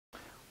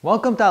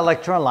Welcome to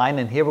ilectureonline,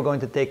 and here we're going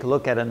to take a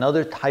look at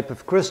another type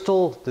of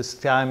crystal. This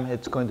time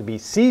it's going to be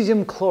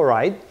cesium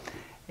chloride.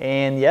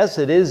 And yes,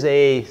 it is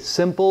a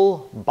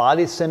simple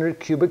body-centered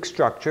cubic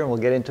structure, and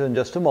we'll get into it in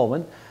just a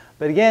moment.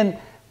 But again,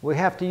 we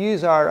have to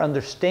use our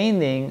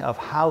understanding of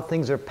how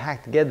things are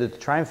packed together to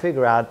try and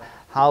figure out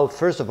how,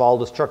 first of all,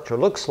 the structure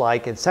looks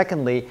like, and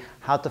secondly,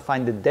 how to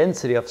find the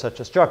density of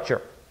such a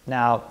structure.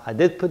 Now, I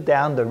did put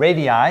down the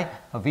radii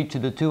of each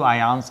of the two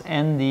ions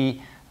and the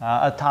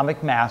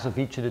atomic mass of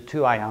each of the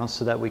two ions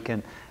so that we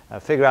can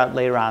figure out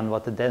later on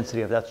what the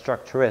density of that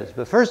structure is.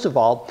 But first of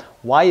all,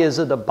 why is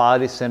it a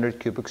body-centered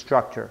cubic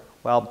structure?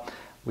 Well,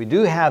 we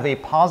do have a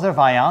positive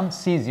ion,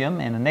 cesium,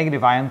 and a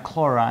negative ion,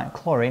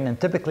 chlorine, and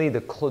typically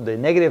the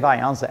negative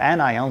ions, the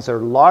anions, are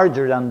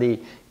larger than the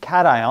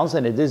cations,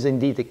 and it is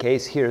indeed the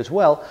case here as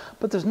well,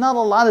 but there's not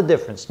a lot of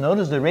difference.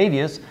 Notice the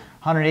radius,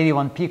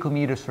 181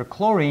 picometers for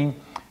chlorine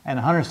and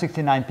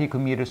 169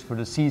 picometers for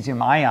the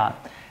cesium ion.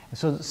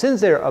 So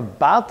since they're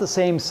about the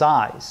same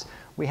size,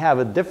 we have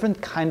a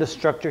different kind of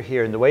structure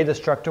here. And the way the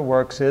structure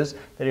works is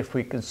that if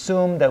we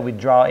assume that we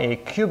draw a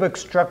cubic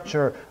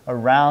structure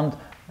around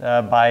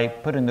by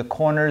putting the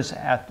corners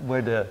at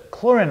where the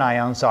chlorine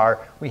ions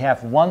are, we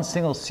have one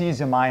single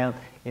cesium ion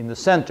in the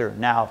center.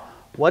 Now,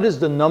 what is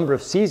the number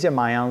of cesium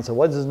ions and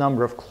what is the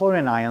number of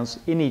chlorine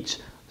ions in each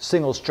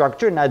single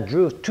structure? And I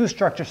drew two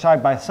structures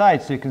side by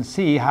side so you can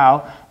see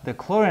how the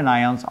chlorine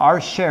ions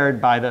are shared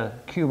by the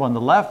cube on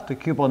the left, the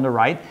cube on the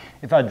right.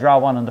 If I draw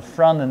one on the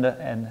front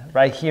and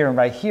right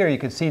here, you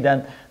can see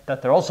then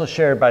that they're also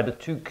shared by the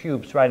two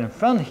cubes right in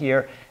front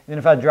here. And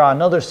if I draw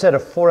another set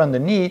of 4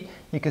 underneath,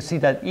 you can see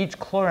that each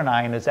chlorine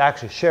ion is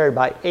actually shared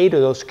by 8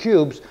 of those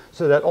cubes,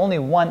 so that only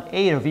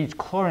 1/8 of each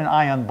chlorine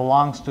ion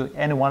belongs to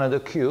any one of the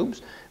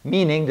cubes,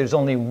 meaning there's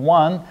only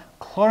one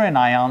chlorine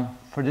ion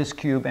for this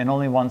cube and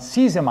only one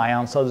cesium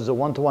ion, so there's a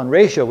 1-to-1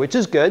 ratio, which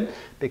is good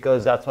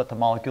because that's what the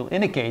molecule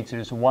indicates.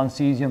 There's one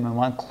cesium and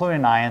one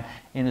chlorine ion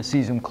in a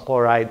cesium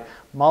chloride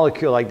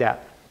molecule like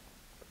that.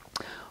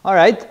 All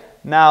right,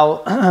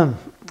 now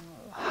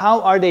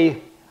how are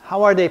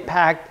they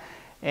packed,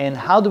 and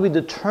how do we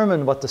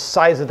determine what the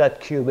size of that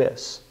cube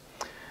is?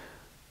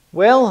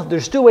 Well,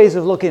 there's two ways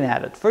of looking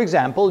at it. For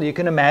example, you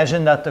can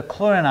imagine that the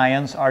chlorine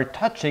ions are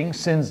touching.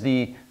 Since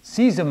the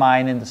cesium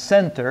ion in the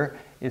center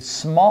is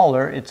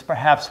smaller, it's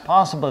perhaps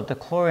possible that the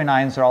chlorine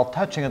ions are all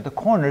touching at the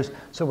corners,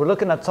 so we're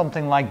looking at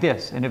something like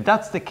this. And if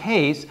that's the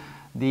case,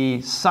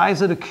 the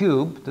size of the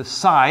cube,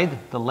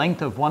 the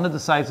length of one of the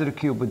sides of the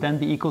cube would then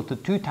be equal to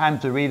 2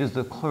 times the radius of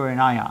the chlorine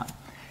ion.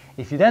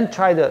 If you then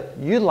try to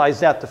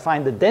utilize that to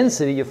find the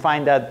density, you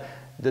find that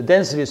the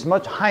density is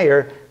much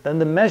higher than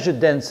the measured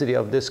density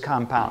of this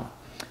compound.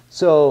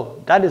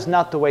 So that is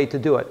not the way to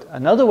do it.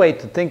 Another way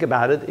to think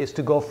about it is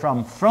to go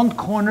from front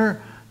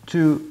corner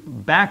to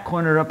back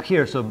corner up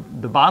here. So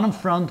the bottom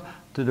front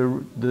to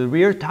the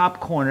rear top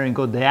corner, and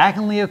go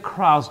diagonally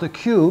across the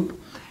cube.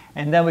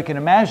 And then we can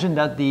imagine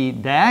that the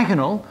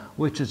diagonal,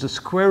 which is the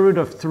square root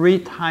of 3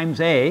 times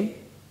A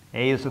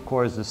is of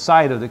course the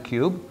side of the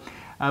cube,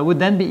 would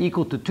then be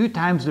equal to 2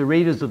 times the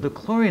radius of the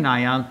chlorine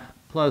ion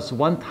plus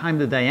 1 time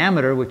the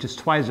diameter, which is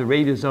twice the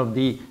radius of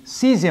the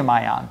cesium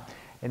ion.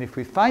 And if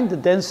we find the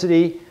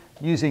density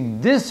using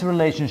this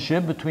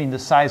relationship between the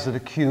size of the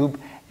cube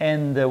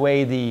and the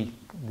way the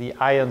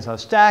ions are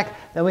stacked,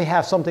 then we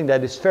have something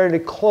that is fairly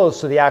close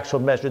to the actual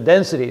measured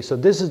density. So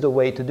this is the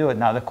way to do it.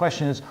 Now the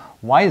question is,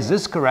 why is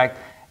this correct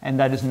and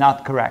that is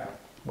not correct?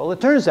 Well, it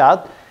turns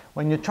out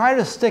when you try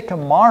to stick a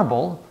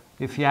marble,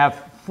 if you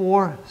have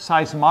 4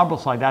 sized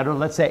marbles like that, or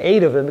let's say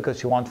 8 of them,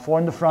 because you want 4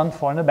 in the front,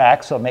 4 in the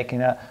back, so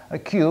making a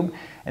cube,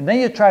 and then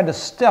you try to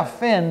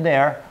stuff in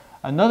there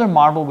another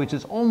marble which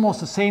is almost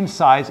the same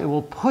size, it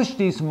will push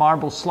these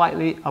marbles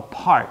slightly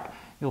apart.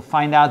 You'll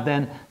find out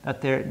then that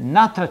they're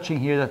not touching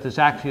here, that there's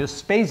actually a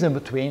space in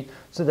between,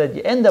 so that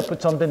you end up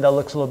with something that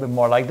looks a little bit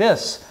more like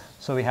this.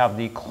 So we have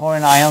the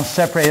chlorine ion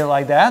separated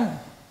like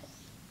that,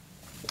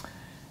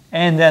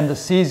 and then the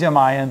cesium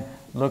ion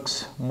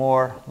looks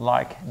more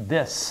like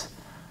this.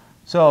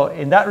 So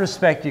in that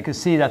respect, you can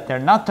see that they're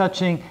not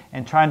touching,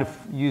 and trying to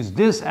use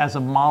this as a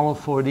model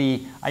for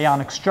the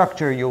ionic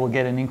structure, you will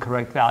get an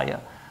incorrect value.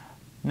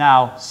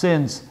 Now,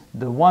 since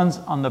the ones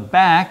on the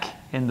back,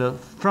 in the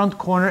front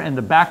corner and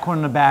the back corner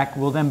in the back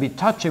will then be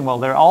touching, well,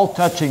 they're all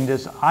touching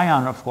this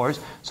ion, of course,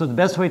 so the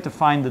best way to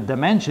find the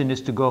dimension is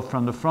to go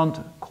from the front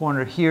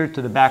corner here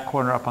to the back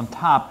corner up on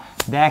top,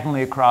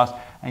 diagonally across,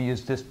 and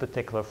use this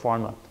particular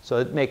formula. So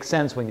it makes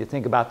sense when you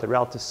think about the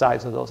relative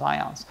size of those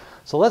ions.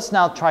 So let's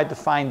now try to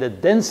find the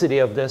density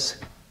of this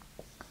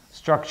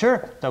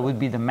structure. That would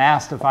be the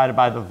mass divided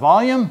by the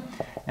volume.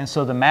 And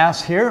so the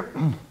mass here,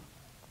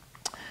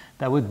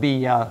 that would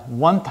be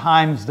 1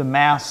 times the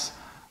mass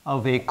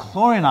of a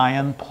chlorine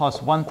ion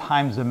plus 1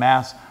 times the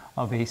mass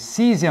of a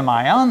cesium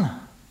ion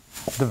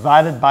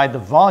divided by the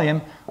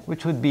volume,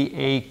 which would be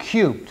A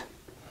cubed.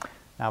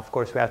 Now, of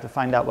course, we have to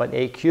find out what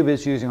A cubed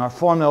is using our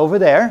formula over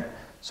there.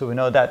 So we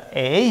know that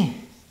A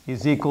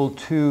is equal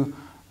to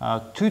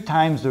 2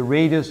 times the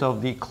radius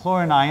of the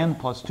chlorine ion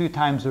plus 2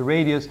 times the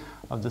radius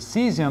of the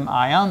cesium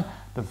ion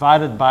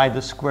divided by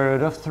the square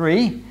root of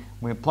 3.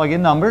 We plug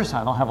in numbers.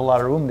 I don't have a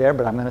lot of room there,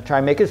 but I'm going to try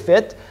and make it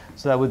fit.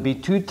 So that would be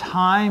 2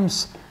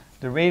 times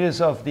the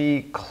radius of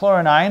the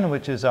chlorine ion,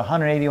 which is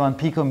 181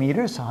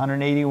 picometers,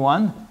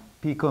 181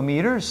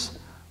 picometers,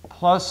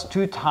 plus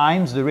 2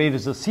 times the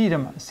radius of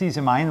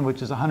cesium ion,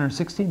 which is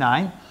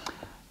 169.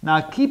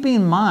 Now, keeping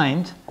in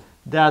mind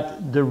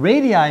that the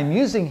radii I'm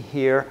using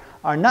here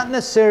are not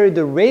necessarily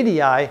the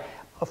radii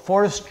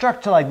for a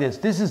structure like this.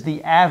 This is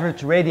the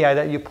average radii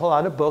that you pull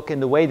out of a book, and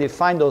the way they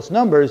find those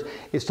numbers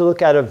is to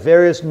look at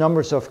various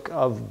numbers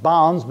of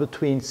bonds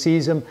between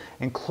cesium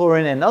and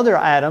chlorine and other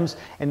atoms,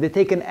 and they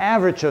take an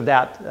average of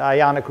that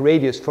ionic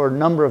radius for a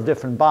number of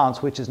different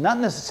bonds, which is not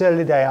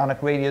necessarily the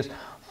ionic radius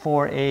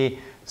for a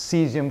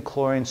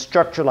cesium-chlorine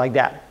structure like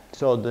that.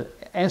 So the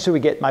answer we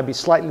get might be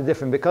slightly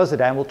different because of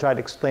that, and we'll try to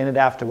explain it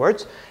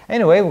afterwards.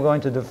 Anyway, we're going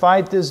to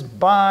divide this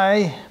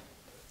by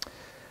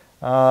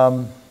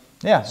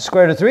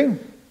square root of 3.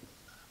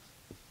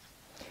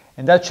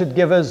 And that should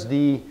give us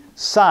the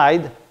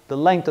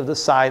length of the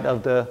side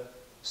of the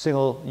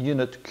single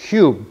unit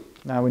cube.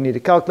 Now we need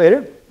a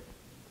calculator.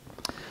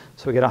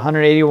 So we get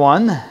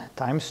 181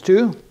 times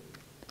 2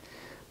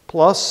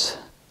 plus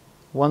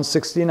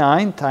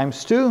 169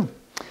 times 2.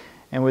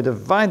 And we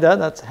divide that,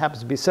 that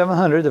happens to be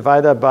 700,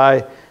 divide that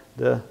by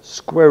the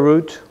square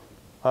root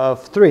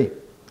of 3.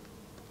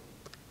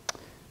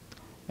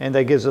 And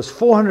that gives us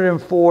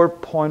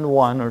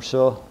 404.1 or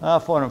so.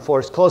 404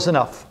 is close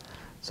enough.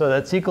 So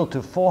that's equal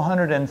to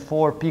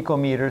 404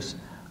 picometers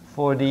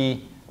for the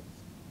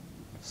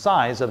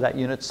size of that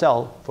unit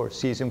cell for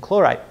cesium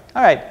chloride.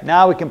 All right,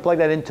 now we can plug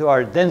that into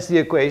our density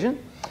equation.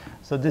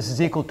 So this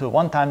is equal to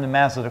 1 time the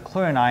mass of the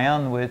chlorine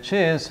ion, which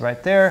is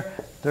right there,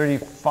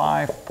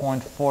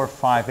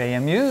 35.45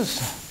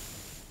 AMUs,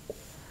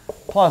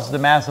 plus the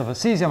mass of a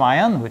cesium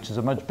ion, which is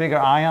a much bigger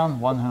ion,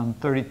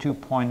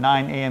 132.9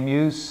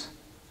 AMUs.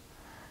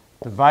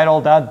 Divide all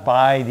that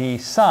by the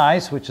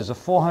size, which is a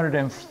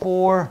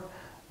 404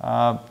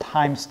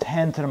 times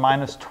 10 to the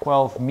minus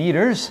 12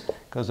 meters,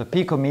 because a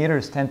picometer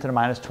is 10 to the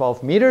minus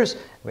 12 meters.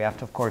 We have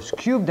to, of course,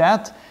 cube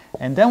that.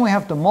 And then we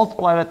have to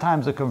multiply that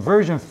times the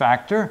conversion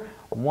factor.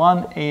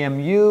 1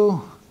 AMU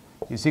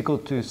is equal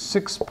to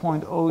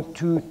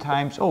 6.02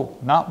 times,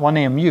 not 1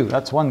 AMU,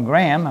 that's 1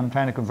 gram. I'm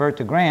trying to convert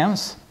to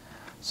grams.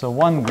 So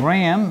 1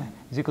 gram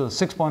is equal to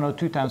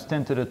 6.02 times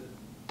 10 to the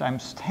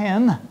times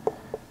 10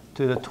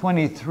 to the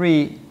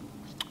 23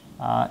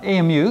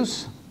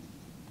 AMUs.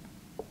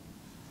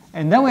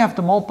 And then we have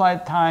to multiply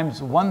it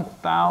times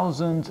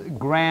 1,000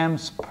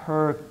 grams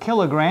per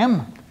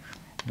kilogram.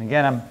 And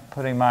again, I'm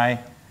putting my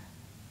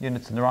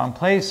units in the wrong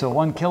place. So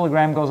 1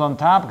 kilogram goes on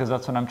top because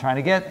that's what I'm trying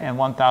to get, and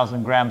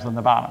 1,000 grams on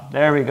the bottom.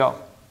 There we go.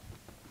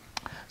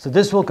 So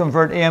this will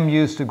convert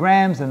AMUs to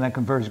grams, and then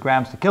converts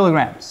grams to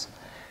kilograms.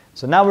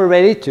 So now we're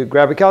ready to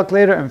grab a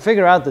calculator and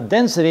figure out the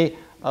density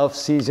of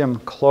cesium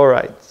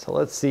chloride. So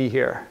let's see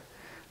here.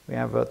 We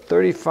have a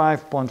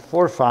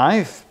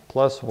 35.45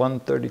 plus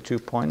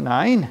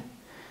 132.9.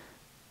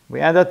 We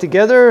add that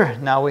together.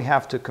 Now we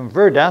have to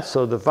convert that.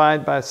 So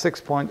divide by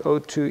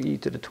 6.02 e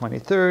to the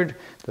 23rd.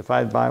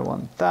 Divide by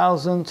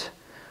 1,000.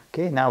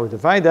 Okay, now we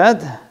divide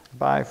that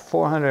by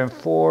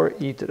 404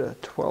 e to the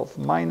 12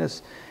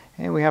 minus.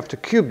 And we have to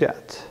cube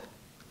that.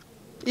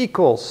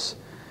 Equals.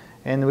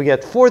 And we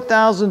get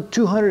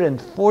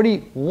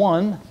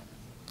 4,241.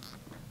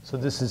 So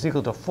this is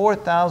equal to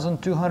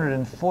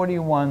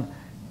 4,241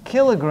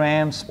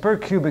 kilograms per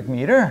cubic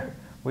meter,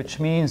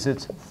 which means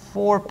it's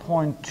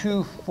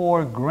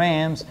 4.24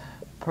 grams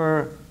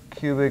per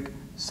cubic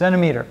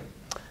centimeter.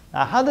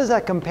 Now, how does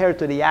that compare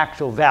to the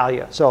actual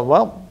value? So,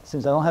 well,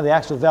 since I don't have the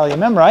actual value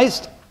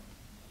memorized,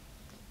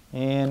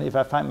 and if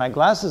I find my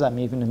glasses, I'm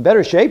even in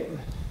better shape.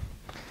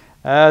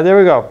 There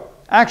we go.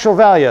 Actual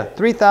value,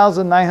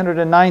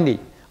 3,990,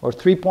 or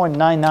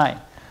 3.99.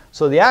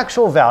 So the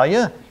actual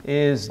value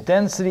is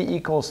density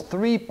equals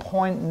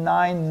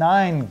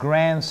 3.99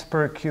 grams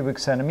per cubic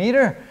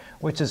centimeter,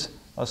 which is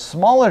a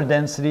smaller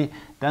density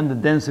than the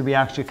density we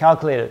actually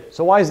calculated.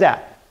 So why is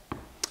that?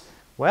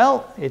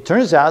 Well, it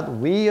turns out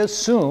we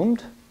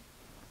assumed,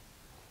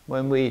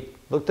 when we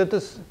looked at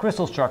this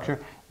crystal structure,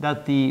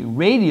 that the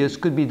radius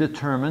could be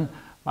determined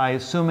by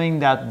assuming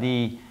that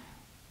the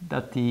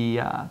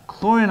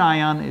chlorine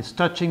ion is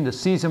touching, the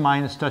cesium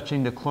ion is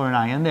touching the chlorine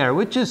ion there,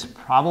 which is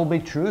probably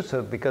true,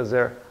 so because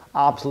they're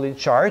oppositely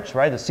charged,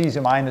 right? The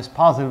cesium ion is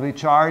positively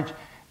charged,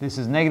 this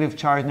is negative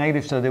charge,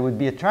 negative, so they would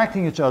be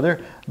attracting each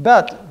other.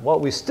 But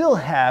what we still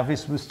have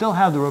is we still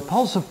have the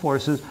repulsive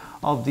forces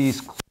of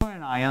these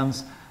chlorine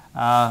ions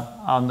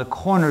on the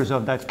corners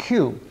of that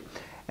cube.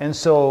 And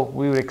so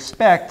we would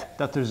expect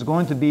that there's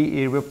going to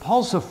be a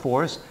repulsive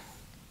force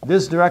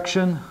this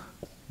direction,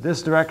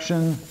 this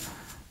direction,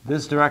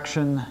 this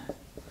direction,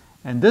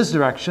 and this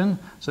direction.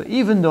 So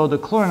even though the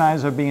chlorine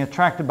ions are being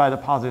attracted by the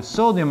positive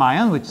sodium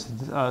ion, which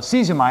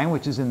cesium ion,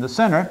 which is in the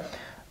center,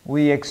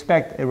 we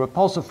expect a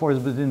repulsive force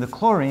between the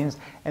chlorines,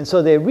 and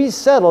so they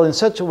resettle in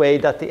such a way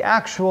that the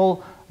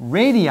actual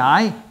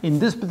radii in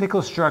this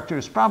particular structure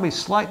is probably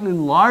slightly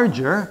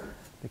larger,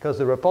 because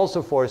the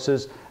repulsive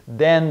forces,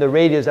 than the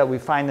radius that we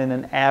find in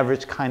an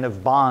average kind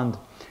of bond.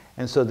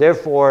 And so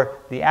therefore,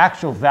 the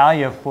actual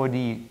value for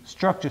the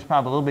structure is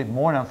probably a little bit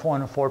more than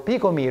 404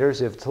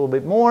 picometers. If it's a little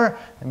bit more,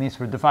 that means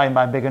we're dividing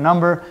by a bigger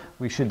number.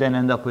 We should then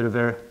end up with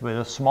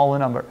a smaller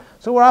number.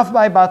 So we're off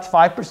by about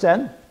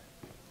 5%,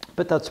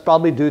 but that's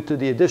probably due to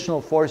the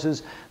additional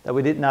forces that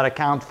we did not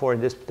account for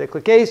in this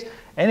particular case.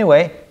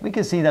 Anyway, we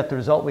can see that the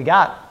result we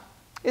got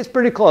is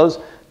pretty close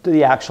to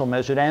the actual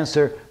measured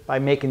answer by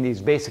making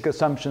these basic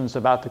assumptions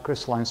about the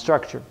crystalline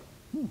structure.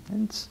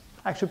 And it's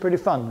actually pretty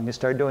fun when you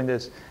start doing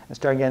this and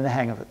start getting the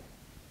hang of it.